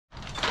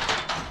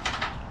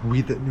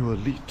We the new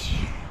elite.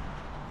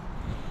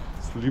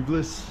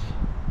 Sleeveless.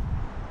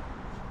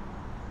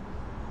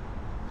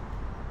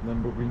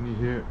 Lamborghini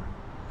here.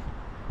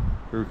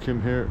 Or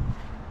Kim here.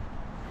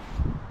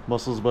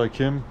 Muscles by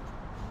Kim.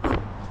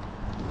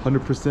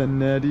 100%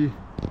 natty.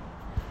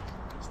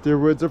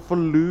 Steroids are for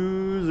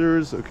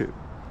losers. Okay,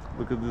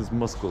 look at these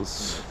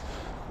muscles.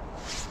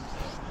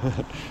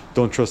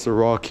 Don't trust The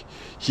Rock.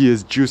 He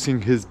is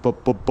juicing his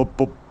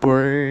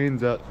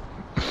brains out.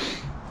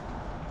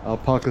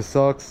 Alpaca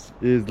socks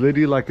is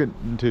litty like a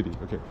titty.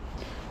 Okay,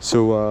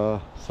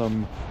 so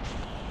some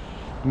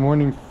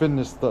morning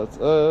fitness thoughts.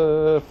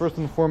 First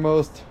and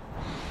foremost,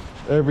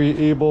 every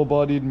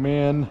able-bodied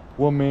man,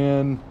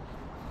 woman,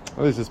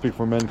 at least I speak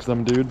for men because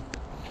I'm a dude,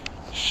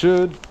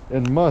 should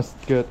and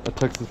must get a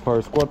Texas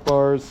Power squat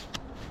bars.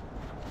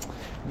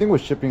 I think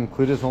with shipping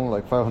included, it's only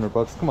like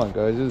 $500. Come on,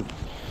 guys.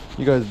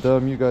 You guys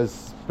dumb. You guys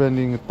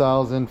spending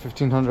 $1,000,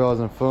 $1,500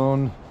 on a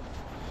phone.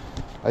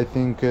 I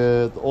think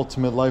the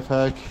ultimate life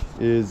hack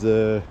is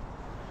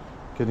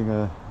getting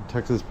a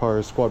Texas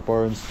Power squat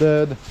bar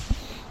instead.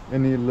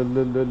 Any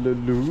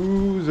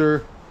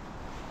loser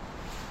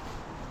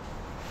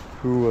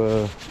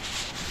who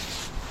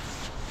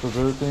does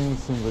everything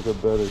seems like a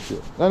better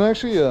deal. And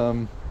actually,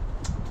 a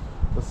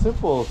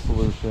simple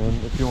solution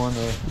if you want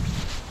to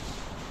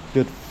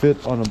get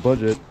fit on a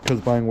budget,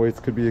 because buying weights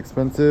could be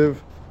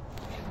expensive.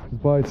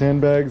 Buy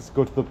sandbags,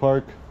 go to the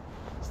park,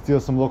 steal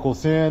some local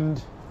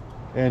sand,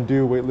 and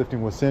do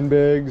weightlifting with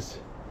sandbags.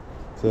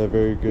 It's a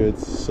very good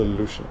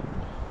solution.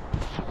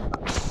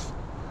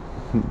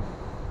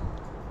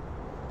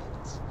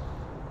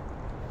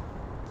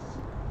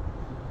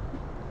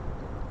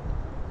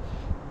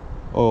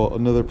 Oh,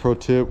 another pro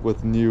tip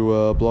with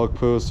new blog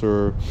posts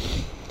or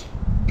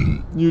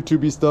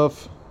YouTube-y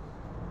stuff.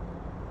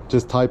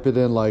 Just type it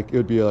in like it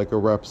would be like a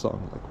rap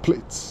song, like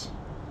plates.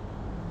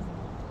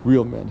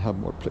 Real men have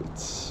more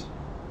plates.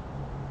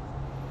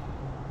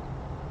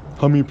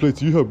 How many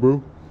plates you have,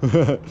 bro?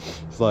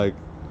 it's like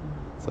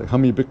how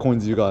many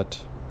bitcoins you got?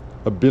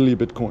 1 billion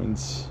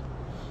bitcoins.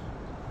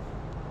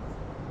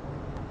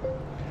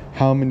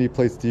 How many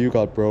plates do you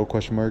got, bro?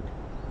 Question mark.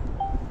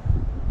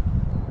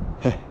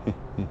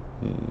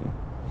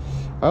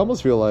 I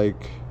almost feel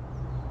like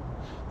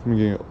I'm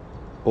getting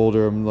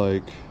older. I'm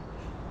like,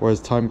 or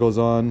as time goes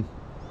on,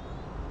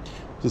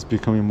 just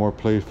becoming more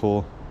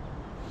playful.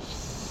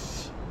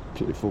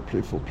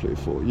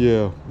 Playful.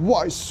 Yeah.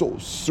 Why so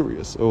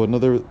serious? Oh,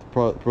 another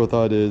pro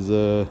thought is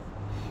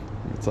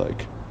it's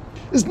like,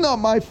 it's not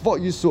my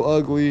fault you're so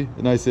ugly.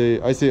 And I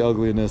say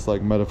ugliness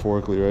like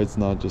metaphorically, right? It's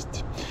not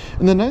just.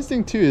 And the nice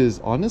thing too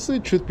is, honestly,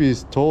 truth be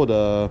told,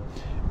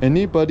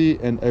 anybody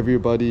and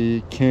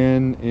everybody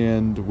can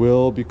and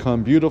will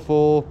become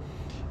beautiful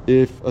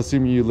if,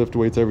 assuming you lift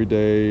weights every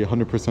day,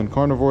 100%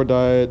 carnivore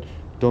diet,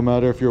 don't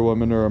matter if you're a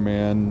woman or a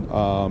man,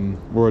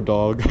 or a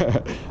dog.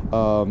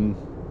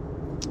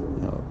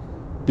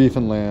 Beef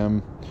and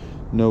lamb,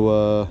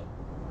 no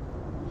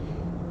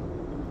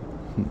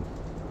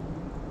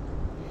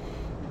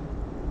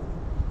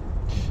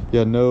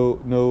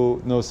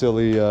no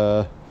silly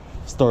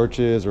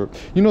starches, or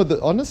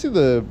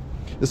honestly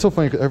it's so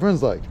funny because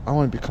everyone's like, I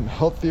want to become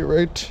healthy,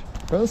 right?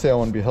 I don't say I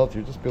want to be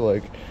healthier, just be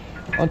like,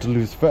 I want to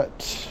lose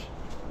fat.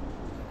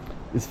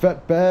 Is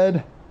fat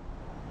bad?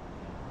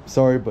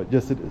 Sorry, but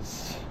yes it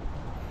is.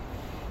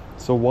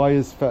 So why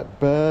is fat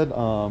bad?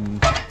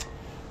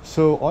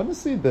 So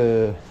honestly,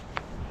 I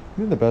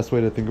think the best way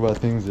to think about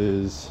things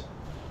is,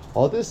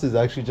 all this is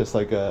actually just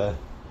like a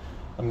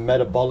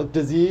metabolic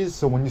disease.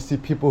 So when you see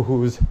people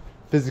who's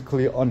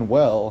physically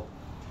unwell,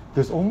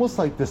 there's almost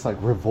like this like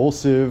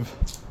revulsive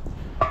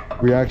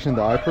reaction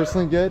that I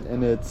personally get,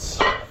 and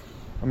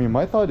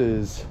my thought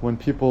is, when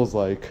people's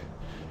like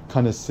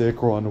kind of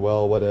sick or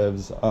unwell,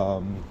 whatevs,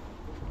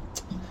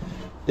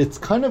 it's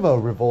kind of a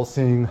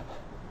revolting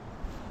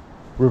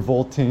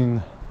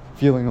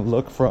feeling and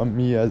look from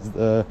me as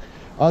the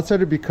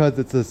outsider, because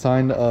it's a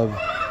sign of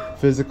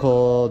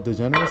physical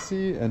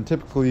degeneracy, and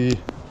typically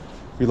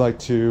we like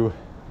to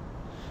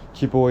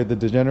keep away the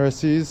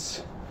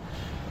degeneracies.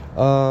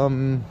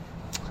 And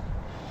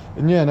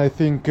I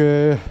think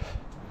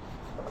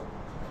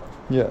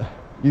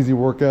easy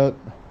workout,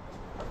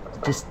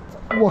 just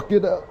walk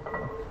it out.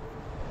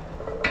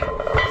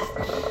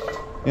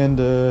 And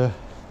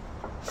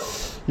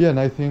and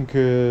I think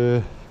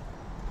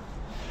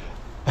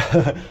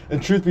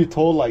and truth be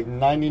told, like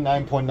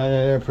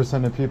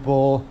 99.99% of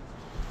people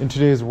in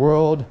today's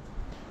world,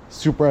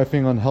 super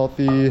effing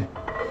unhealthy.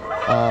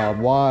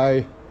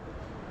 Why?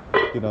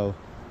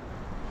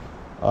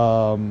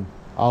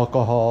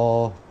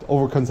 Alcohol,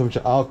 overconsumption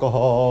of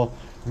alcohol,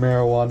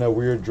 marijuana,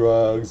 weird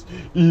drugs,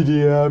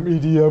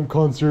 EDM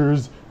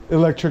concerts,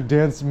 electric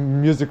dance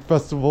music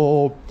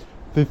festival,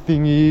 the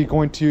thingy,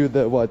 going to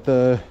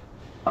the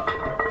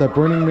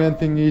Burning Man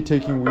thingy,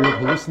 taking weird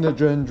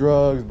hallucinogen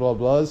drugs, blah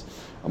blahs.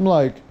 I'm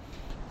like,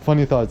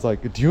 funny thoughts,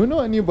 like, do you know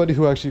anybody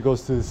who actually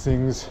goes to these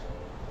things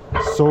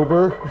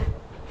sober?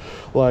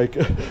 Like,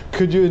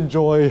 could you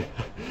enjoy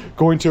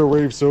going to a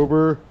rave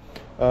sober?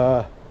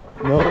 No?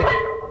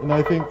 and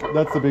I think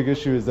that's the big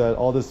issue, is that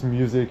all this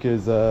music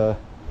is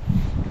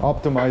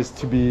optimized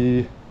to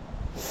be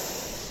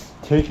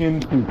taken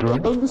to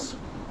drugs.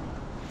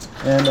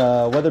 And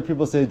whether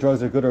people say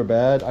drugs are good or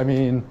bad, there's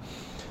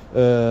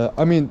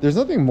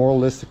nothing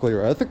moralistically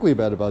or ethically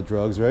bad about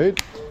drugs, right?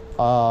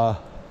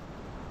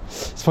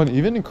 It's funny,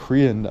 even in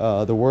Korean,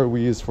 the word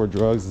we use for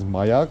drugs is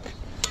mayak.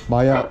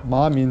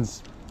 Ma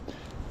means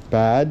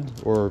bad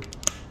or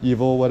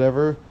evil,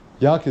 whatever.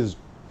 Yak is,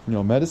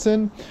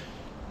 medicine.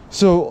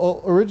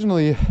 So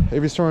originally,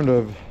 every sort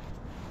of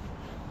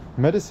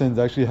medicines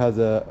actually has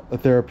a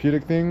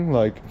therapeutic thing.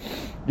 Like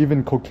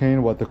even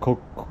cocaine,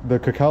 the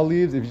cacao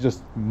leaves, if you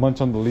just munch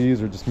on the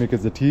leaves or just make it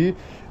as a tea,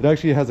 it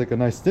actually has like a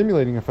nice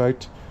stimulating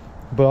effect.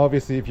 But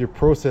obviously, if you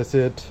process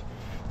it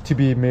to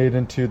be made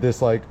into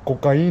this like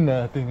cocaine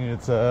thing,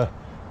 it's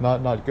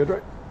not good,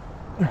 right?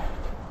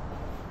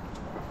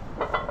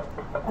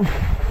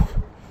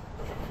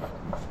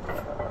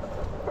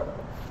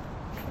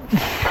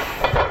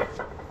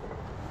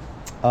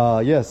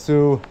 Yeah,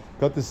 so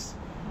got this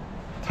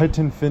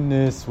Titan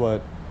Fitness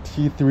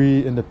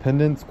T3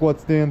 independent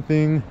squat stand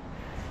thing,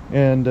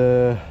 and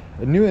a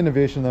new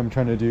innovation that I'm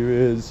trying to do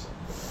is,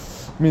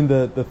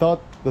 the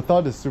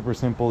thought is super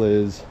simple,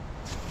 is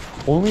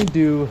only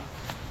do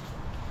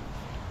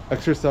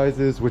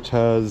exercises which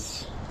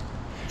has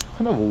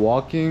kind of a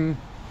walking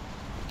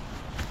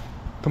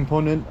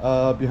component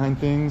behind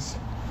things.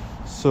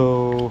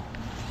 So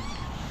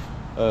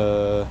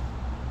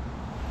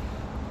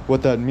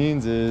what that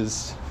means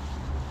is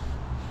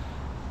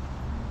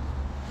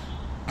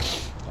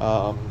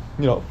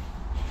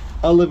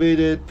elevate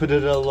it, put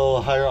it a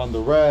little higher on the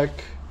rack.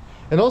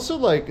 And also,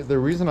 like, the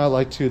reason I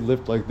like to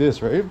lift like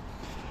this, right,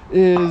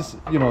 is,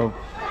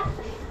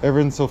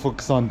 everyone's so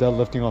focused on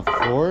deadlifting off the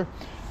floor.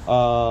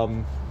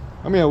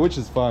 Which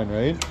is fine,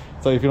 right?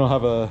 It's like if you don't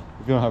have a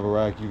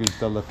rack, you can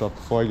deadlift off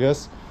the floor, I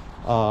guess.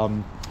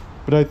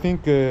 But I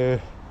think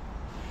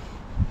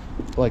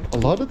like a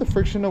lot of the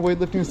friction of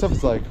weightlifting stuff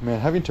is like, man,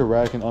 having to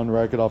rack and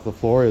unrack it off the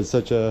floor is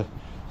such a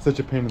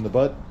pain in the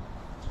butt.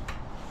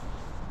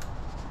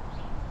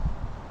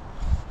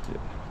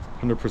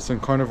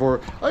 100% carnivore.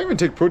 I even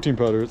take protein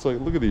powder. It's like,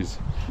 look at these,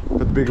 got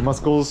the big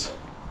muscles.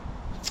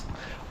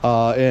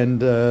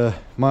 And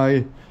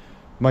my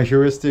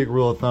heuristic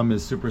rule of thumb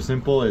is super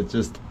simple. It's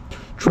just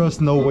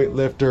trust no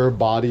weightlifter,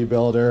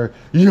 bodybuilder,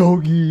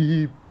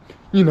 yogi,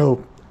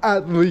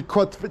 athlete,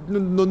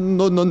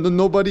 CrossFit,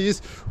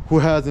 nobody's who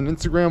has an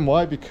Instagram.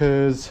 Why?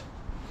 Because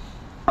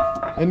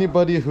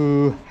anybody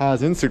who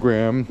has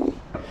Instagram,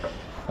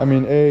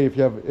 if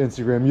you have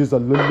Instagram, use a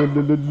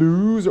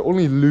loser.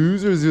 Only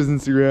losers use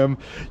Instagram.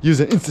 Use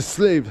an Insta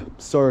slave.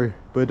 Sorry,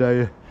 but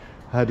I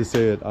had to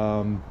say it.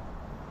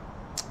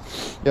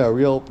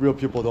 Real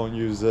people don't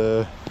use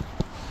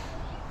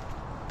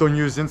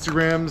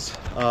Instagrams.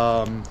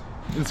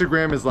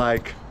 Instagram is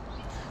like,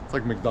 it's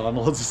like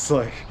McDonald's. It's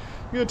like,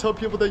 you gonna tell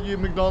people that you eat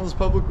McDonald's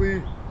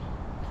publicly?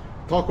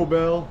 Taco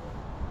Bell.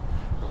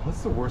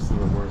 What's the worst of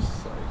the worst?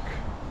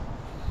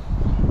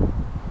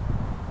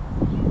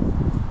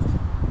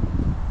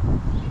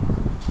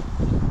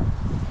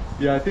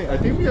 I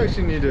think we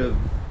actually need to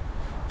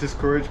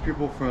discourage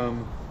people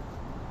from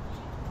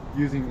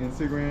using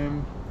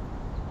Instagram.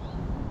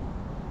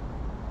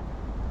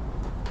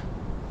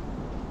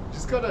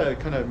 Just gotta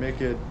kind of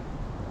make it,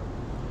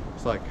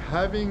 it's like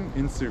having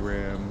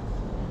Instagram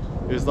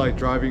is like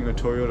driving a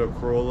Toyota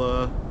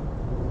Corolla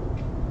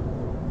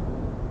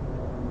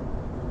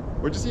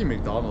or just eating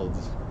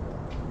McDonald's,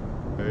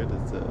 right?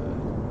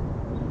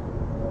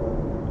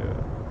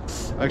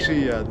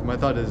 Actually, my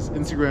thought is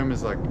Instagram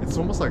is like, it's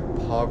almost like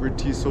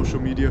poverty social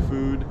media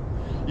food.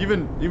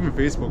 Even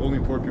Facebook, only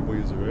poor people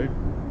use it, right?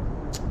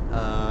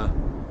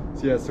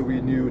 So we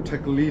knew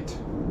tech elite,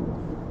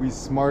 we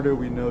smarter,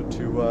 we know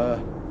to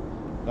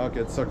not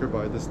get suckered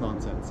by this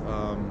nonsense.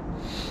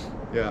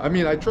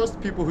 I trust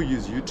people who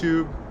use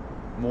YouTube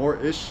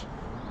more-ish.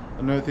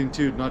 Another thing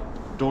too,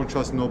 don't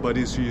trust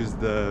nobodies who use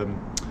the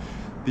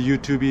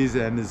YouTubies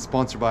and is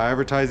sponsored by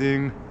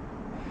advertising,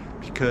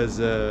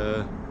 because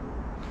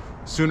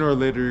sooner or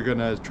later you're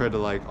gonna try to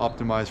like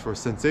optimize for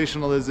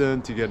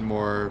sensationalism to get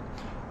more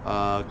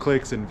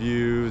clicks and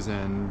views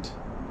and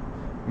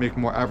make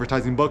more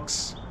advertising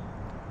bucks,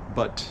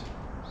 but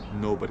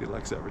nobody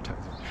likes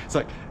advertising. It's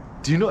like,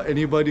 do you know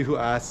anybody who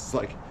asks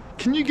like,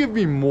 can you give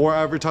me more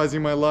advertising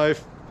in my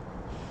life?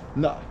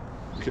 Nah.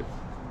 Okay.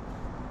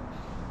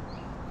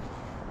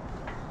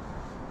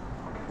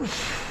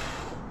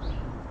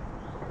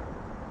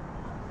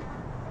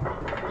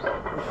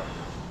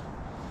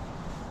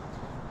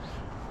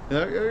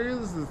 I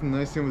guess this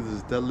nice thing with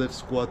this deadlift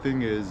squat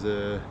thing is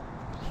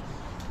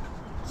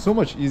so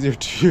much easier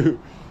to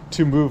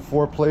move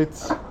 4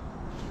 plates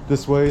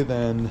this way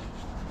than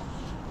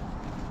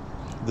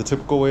the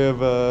typical way of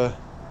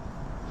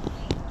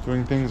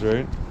doing things,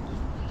 right?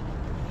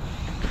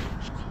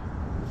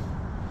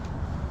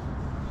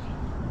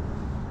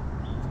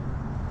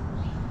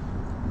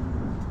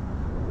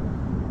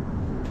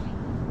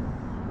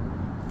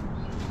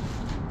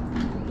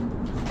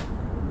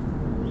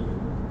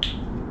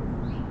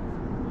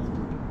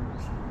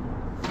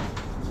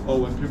 Oh,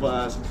 when people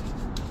ask,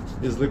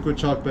 is liquid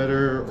chalk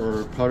better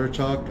or powder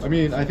chalk? I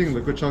mean, I think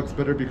liquid chalk's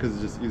better because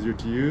it's just easier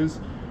to use.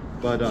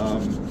 But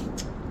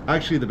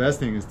actually, the best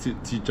thing is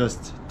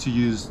to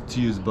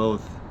use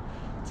both.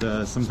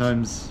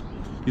 Sometimes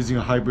using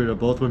a hybrid of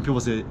both. When people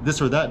say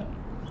this or that,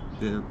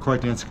 the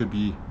correct answer could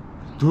be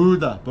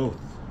duda, both.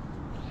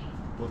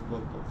 Both.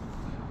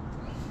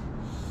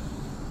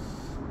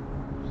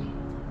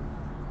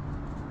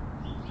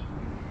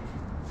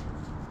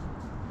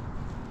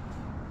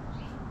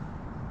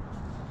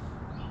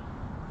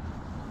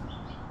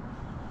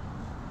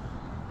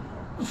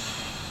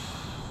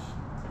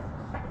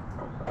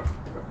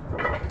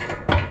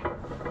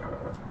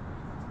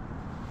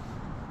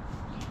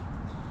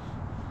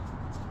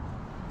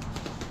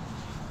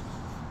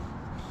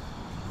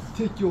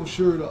 Take your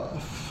shirt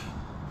off.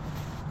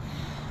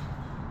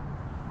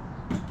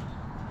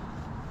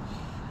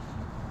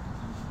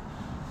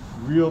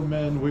 Real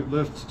men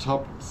weightlift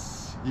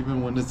topless,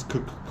 even when it's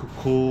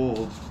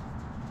cold.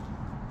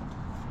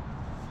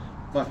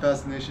 My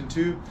fascination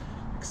too, you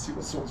can see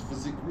what someone's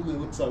physique really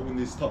looks like when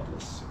they're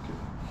topless. Okay.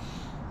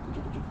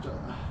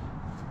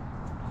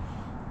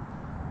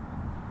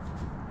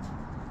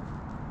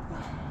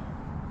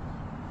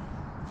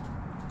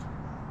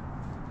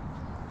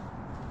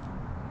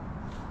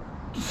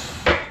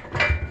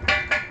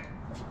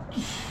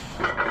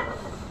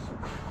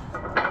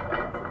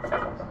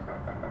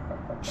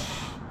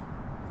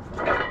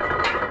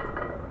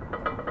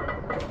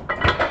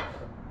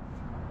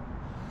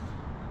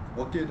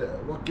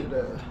 Walk it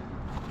out.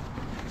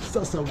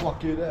 Sasa,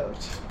 walk it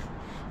out.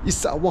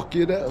 Isa, walk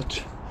it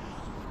out.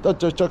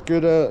 Dacha, chuck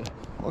it out.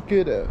 Walk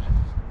it out.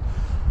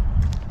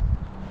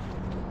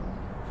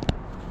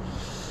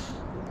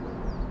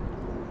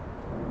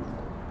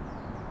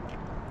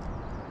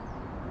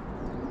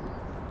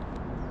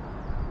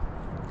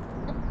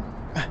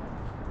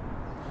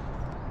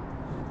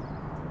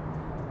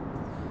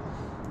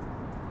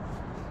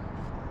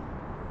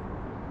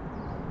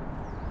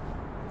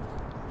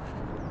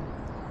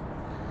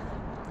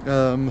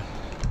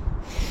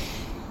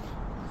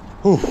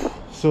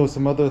 So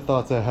some other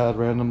thoughts I had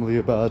randomly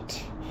about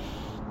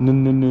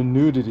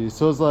nudity.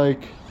 So it's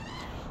like,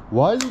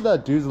 why is it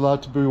that dudes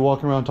allowed to be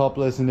walking around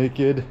topless and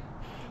naked,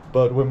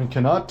 but women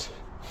cannot?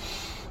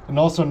 And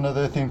also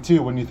another thing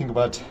too, when you think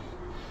about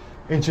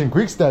ancient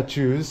Greek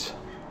statues,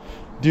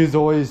 dudes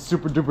always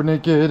super duper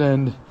naked,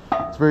 and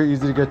it's very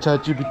easy to get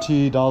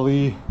ChatGPT,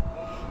 DALL-E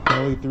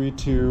 3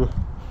 to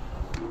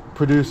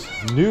produce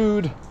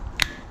nude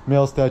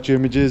male statue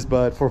images,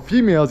 but for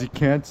females you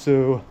can't.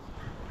 So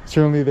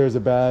certainly there's a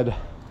bad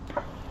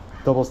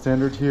double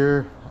standard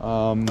here,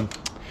 and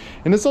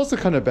it's also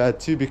kind of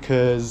bad too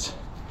because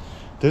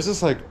there's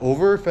this like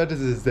over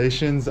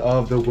fetishizations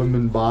of the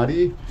women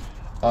body,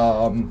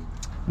 and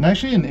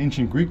actually in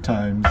ancient Greek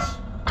times,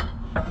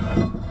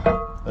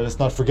 let us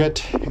not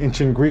forget,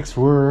 ancient Greeks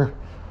were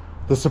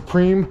the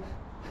supreme,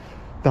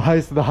 the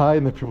highest of the high,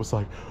 and the people's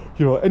like,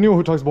 you know, anyone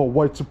who talks about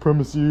white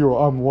supremacy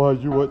or I'm white,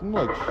 you what, I'm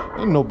like,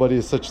 ain't nobody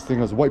is such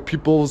thing as white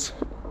peoples.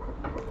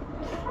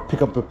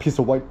 Pick up a piece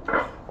of white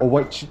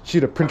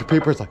sheet of printer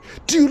paper. It's like,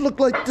 do you look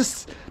like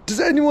this? Does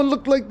anyone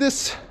look like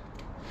this?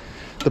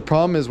 The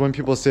problem is when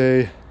people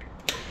say,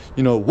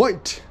 you know,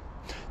 white,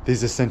 they're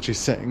essentially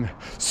saying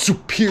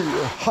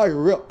superior,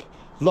 higher up,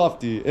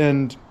 lofty.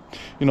 And,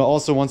 you know,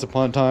 also once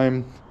upon a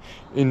time,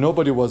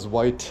 nobody was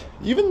white.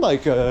 Even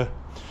like the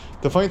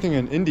funny thing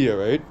in India,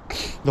 right?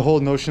 The whole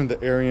notion of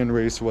the Aryan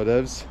race,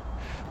 whatevs.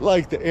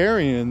 Like the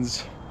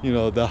Aryans, you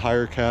know, the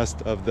higher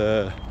caste of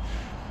the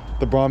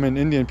Brahmin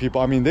Indian people,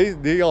 I mean,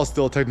 they all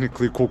still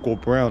technically cocoa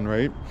brown,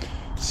 right?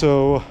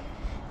 So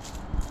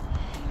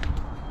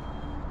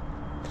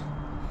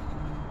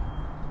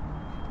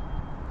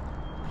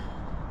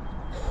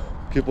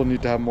people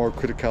need to have more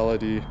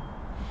criticality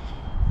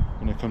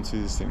when it comes to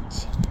these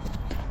things.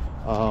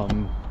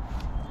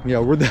 Yeah,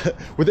 were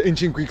the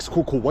ancient Greeks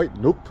cocoa white?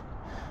 Nope.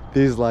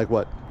 These like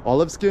what,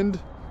 olive skinned,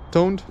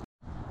 toned?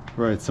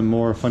 Right, some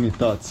more funny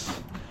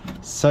thoughts.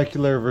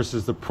 Secular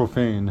versus the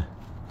profane.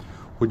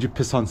 Would you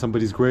piss on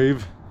somebody's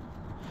grave?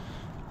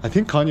 I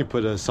think Kanye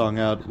put a song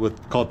out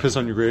called "Piss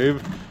on Your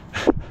Grave."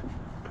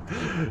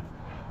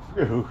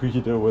 Who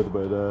you know with,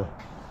 but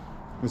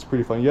it's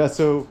pretty fun. Yeah,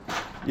 so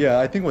yeah,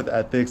 I think with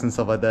ethics and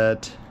stuff like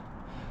that,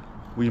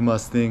 we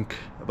must think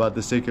about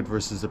the sacred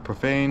versus the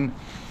profane.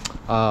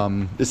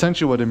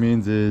 Essentially, what it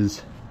means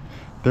is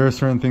there are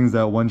certain things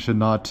that one should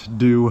not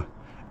do,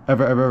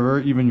 ever,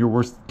 even your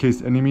worst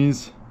case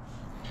enemies.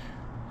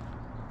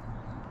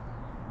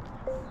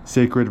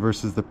 Sacred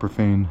versus the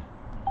profane.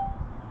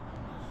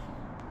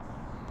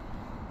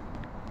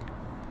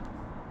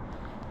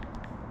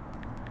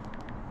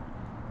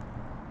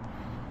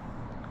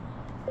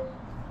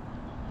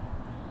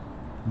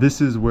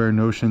 This is where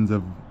notions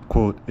of,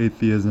 quote,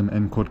 atheism,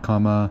 end quote,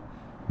 comma,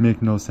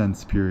 make no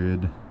sense,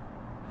 period.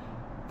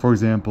 For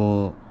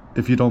example,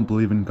 if you don't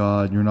believe in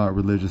God, you're not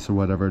religious or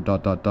whatever, ...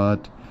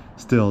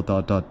 still ...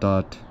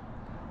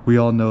 We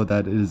all know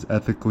that it is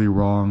ethically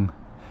wrong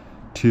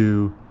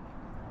to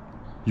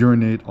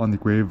urinate on the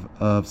grave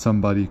of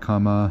somebody,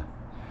 comma,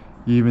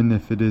 even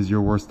if it is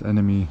your worst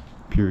enemy,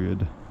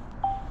 period.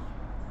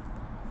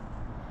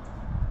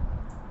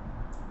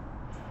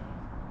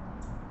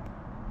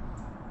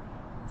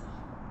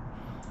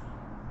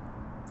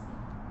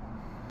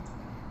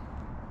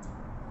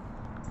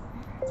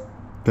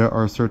 There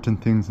are certain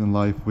things in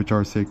life which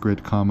are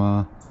sacred,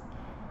 comma,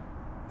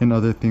 and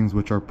other things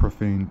which are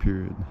profane,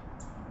 period.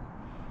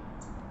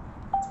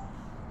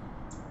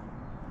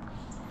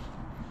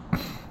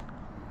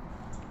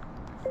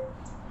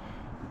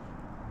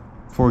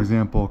 For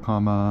example,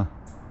 comma,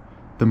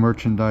 the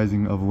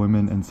merchandising of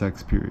women and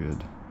sex,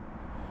 period.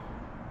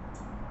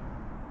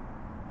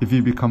 If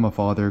you become a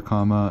father,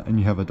 comma, and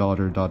you have a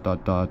daughter, dot,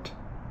 dot, dot,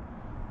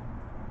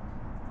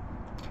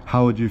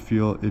 how would you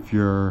feel if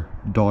your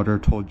daughter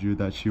told you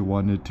that she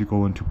wanted to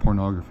go into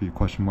pornography,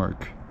 question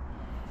mark?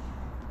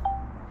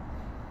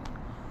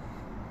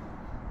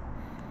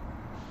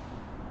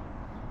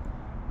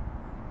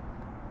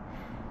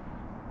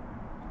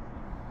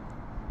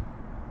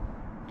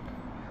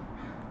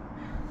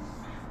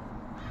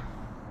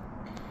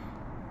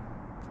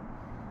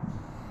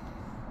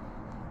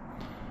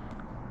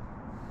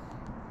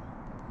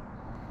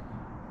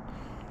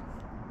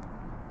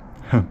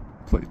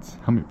 Plates.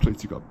 How many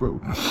plates you got, bro?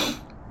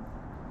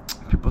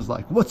 People's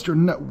like, what's your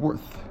net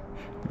worth?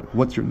 Like,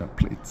 what's your net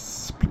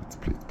plates?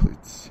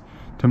 Plates.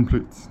 10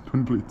 plates,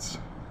 20 plates.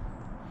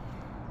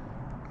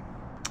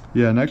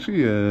 Yeah, and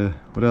actually,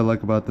 what I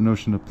like about the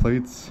notion of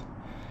plates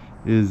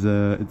is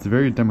it's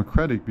very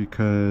democratic,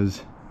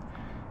 because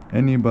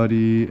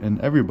anybody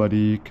and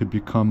everybody could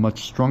become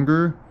much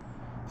stronger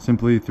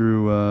simply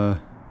through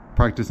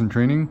practice and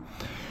training.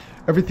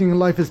 Everything in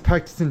life is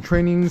practice and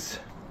trainings.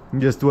 You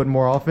just do it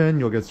more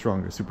often, you'll get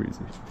stronger. Super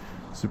easy.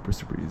 Super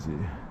easy.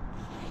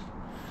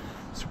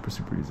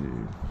 Super easy.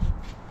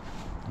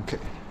 Okay.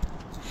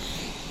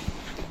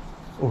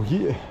 Oh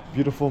yeah.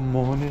 Beautiful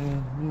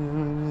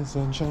morning.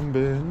 Sunshine,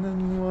 bed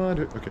and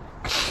water. Okay.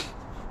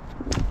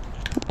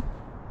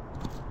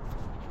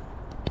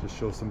 Just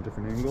show some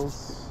different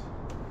angles.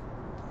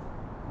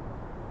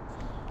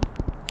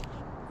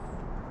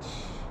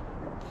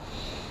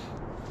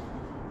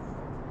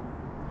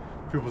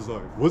 People's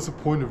like, what's the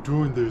point of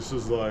doing this?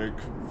 Is like,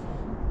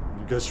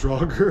 you get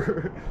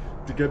stronger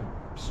to get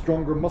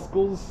stronger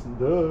muscles.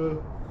 Duh.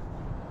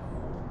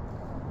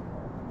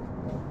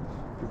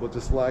 People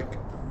just lack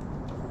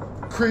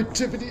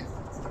creativity.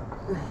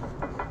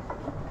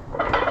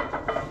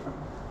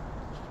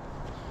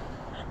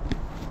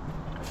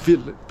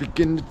 Feel it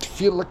beginning to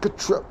feel like a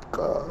trap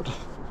card.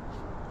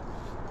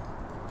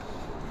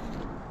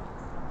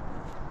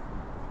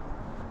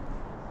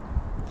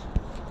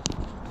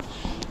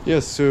 Yeah,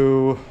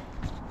 so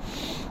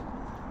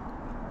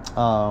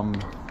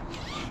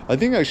I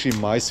think actually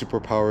my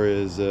superpower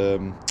is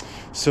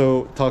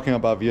so talking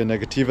about via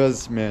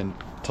negativas, man,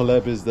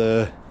 Taleb is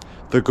the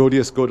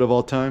goatiest goat of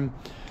all time.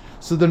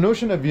 So the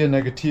notion of via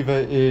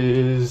negativa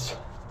is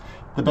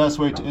the best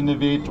way to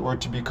innovate or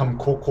to become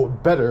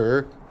quote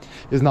better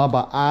is not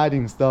by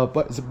adding stuff,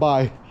 but it's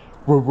by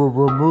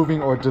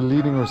removing or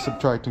deleting or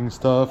subtracting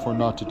stuff, or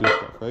not to do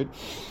stuff, right?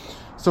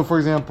 So for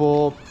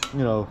example,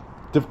 you know,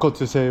 difficult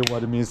to say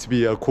what it means to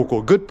be a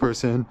quote good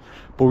person,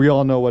 but we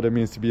all know what it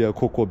means to be a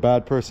quote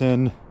bad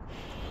person.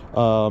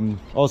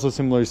 Also,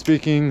 similarly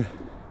speaking,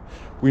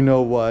 we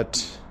know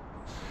what,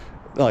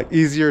 like,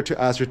 easier to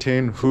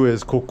ascertain who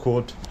is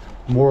quote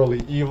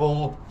morally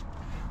evil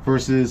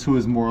versus who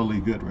is morally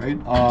good, right?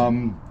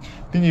 I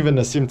think even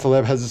Nassim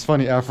Taleb has this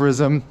funny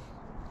aphorism: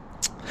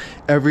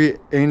 every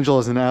angel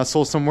is an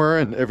asshole somewhere,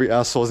 and every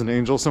asshole is an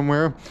angel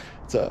somewhere.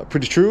 It's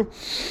pretty true.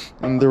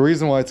 And the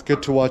reason why it's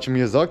good to watch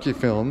Miyazaki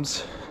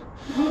films,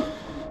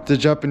 the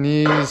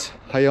Japanese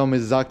Hayao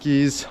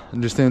Miyazaki's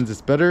understands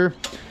this better.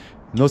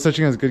 No such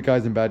thing as good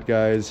guys and bad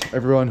guys.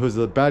 Everyone who's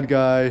a bad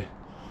guy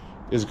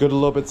is good a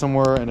little bit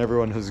somewhere, and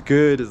everyone who's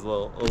good is a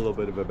little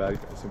bit of a bad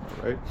guy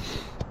somewhere,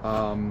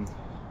 right?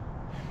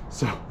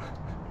 So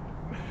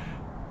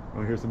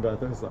well, here's some bad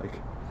things like,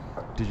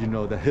 did you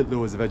know that Hitler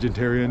was a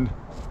vegetarian?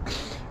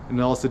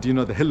 And also, do you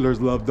know that Hitlers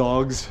love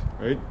dogs,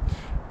 right?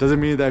 Doesn't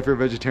mean that if you're a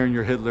vegetarian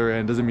you're Hitler,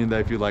 and doesn't mean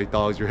that if you like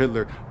dogs you're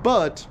Hitler.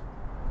 But,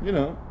 you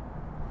know,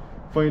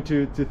 funny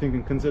to think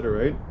and consider,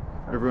 right?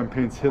 Everyone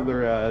paints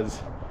Hitler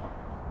as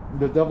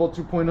the devil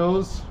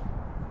 2.0s,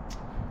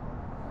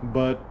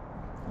 but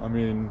I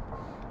mean,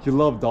 he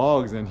loved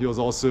dogs, and he was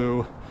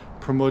also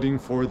promoting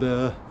for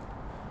the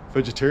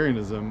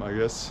vegetarianism, I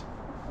guess.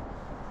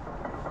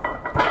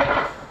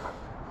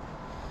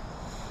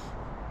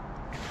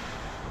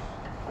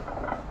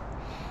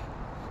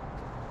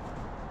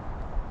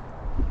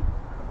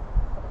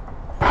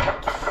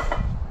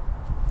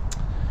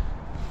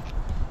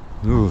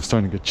 Ooh,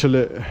 starting to get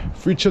chilly.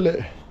 Free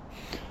chilly.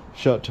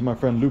 Shout out to my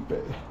friend Lupe.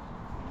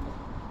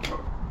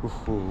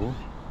 Ooh.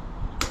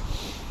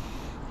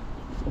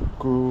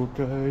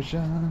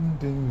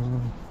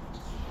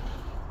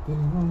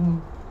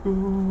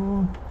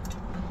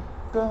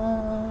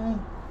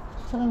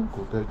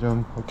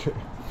 Okay.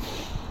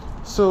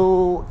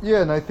 So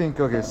yeah, and I think,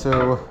 okay,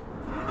 so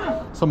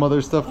some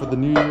other stuff for the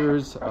New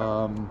Year's.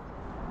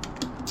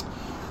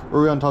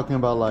 We're on talking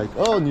about like,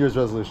 oh, New Year's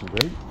resolutions,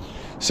 right?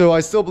 So I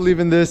still believe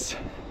in this.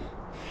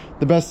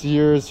 The best New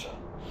Year's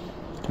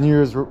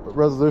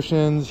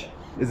resolutions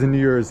is a New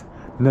Year's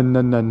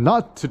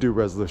not to do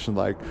resolution.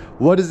 Like,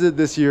 what is it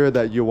this year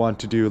that you want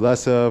to do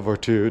less of, or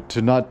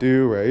to not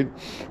do, right?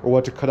 Or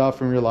what to cut out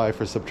from your life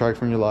or subtract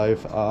from your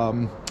life.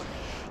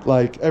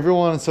 Like,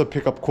 everyone wants to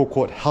pick up quote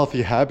quote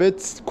healthy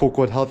habits, quote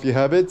quote healthy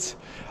habits.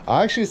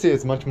 I actually say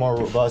it's much more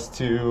robust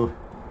to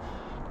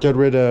get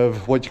rid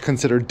of what you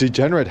consider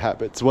degenerate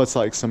habits. What's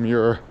like some of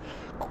your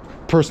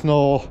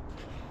personal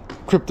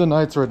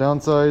kryptonites or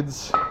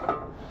downsides.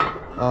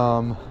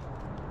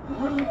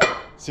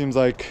 Seems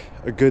like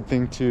a good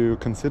thing to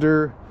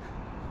consider.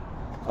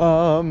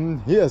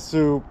 Yeah,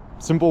 so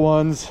simple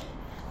ones: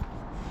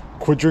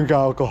 quit drinking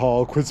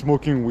alcohol, quit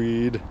smoking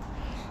weed.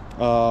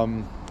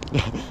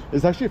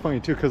 It's actually funny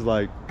too, because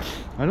like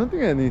I don't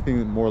think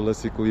anything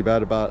moralistically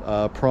bad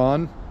about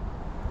prawn,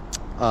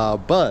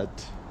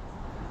 but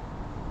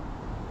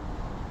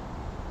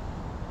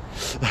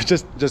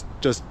just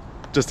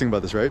think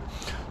about this, right?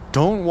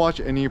 Don't watch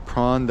any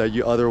prawn that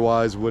you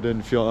otherwise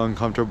wouldn't feel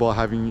uncomfortable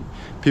having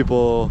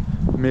people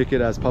make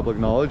it as public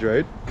knowledge,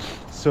 right?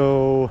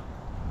 So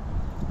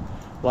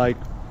like,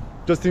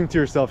 just think to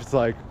yourself, it's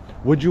like,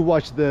 would you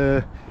watch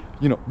the,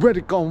 you know,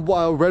 Reddit Gone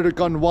Wild,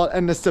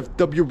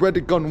 NSFW,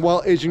 Reddit Gone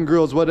Wild, Asian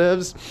girls,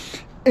 whatevs,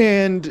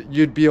 and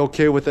you'd be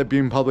okay with it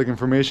being public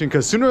information?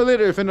 Because sooner or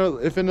later, if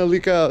it'll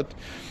leak out.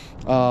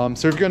 So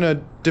if you're gonna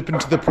dip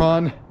into the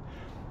prawn,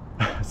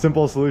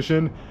 simple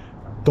solution: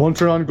 don't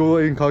turn on Google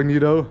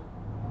Incognito.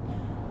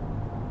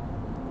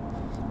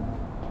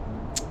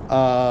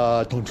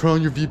 Don't turn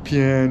on your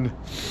VPN.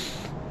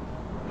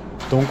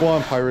 Don't go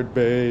on Pirate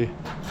Bay.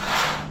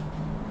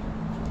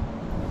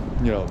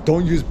 You know,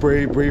 don't use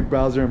Brave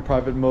browser in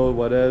private mode,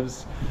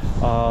 whatevs.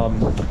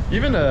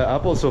 Even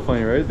Apple is so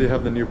funny, right? They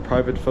have the new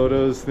private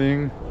photos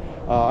thing.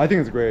 I think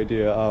it's a great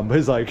idea. But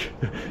it's like,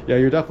 yeah,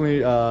 you're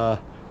definitely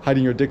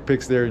hiding your dick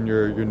pics there and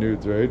your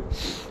nudes, right?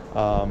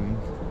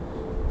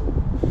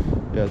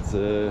 Yeah, it's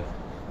I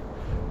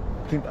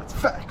think that's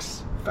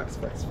facts.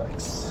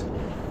 Facts.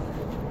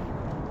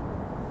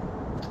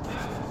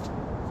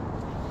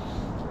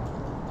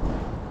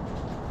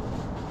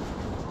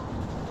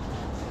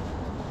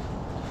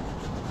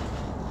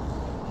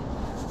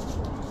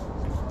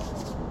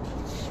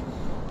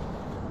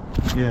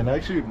 Yeah, and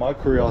actually my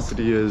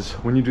curiosity is,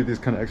 when you do these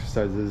kind of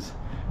exercises,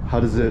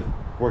 how does it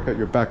work out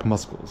your back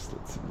muscles?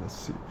 Let's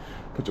see.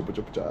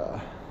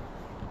 Pucha.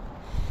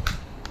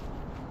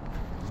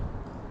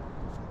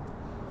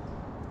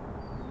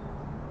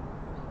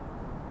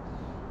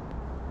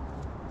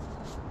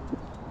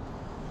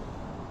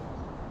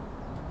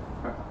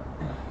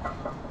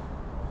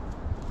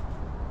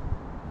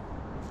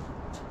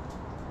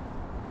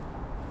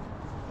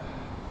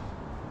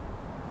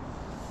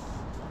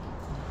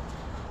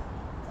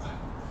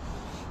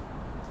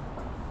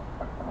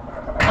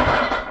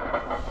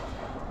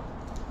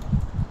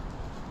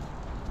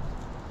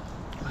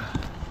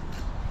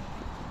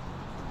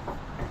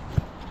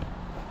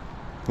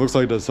 Looks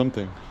like it does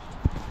something.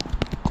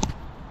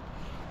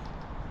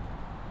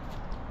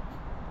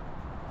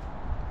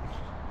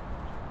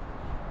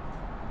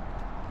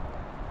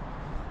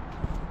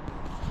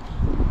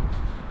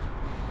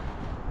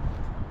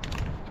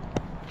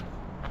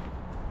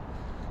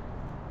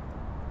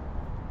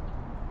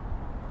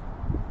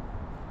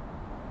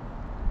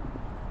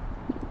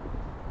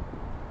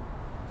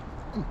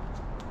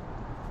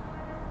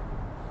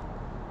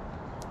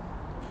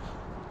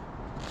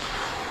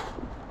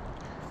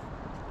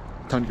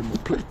 Time to get more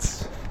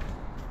plates.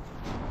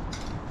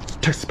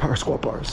 Texas Power Squat Bars.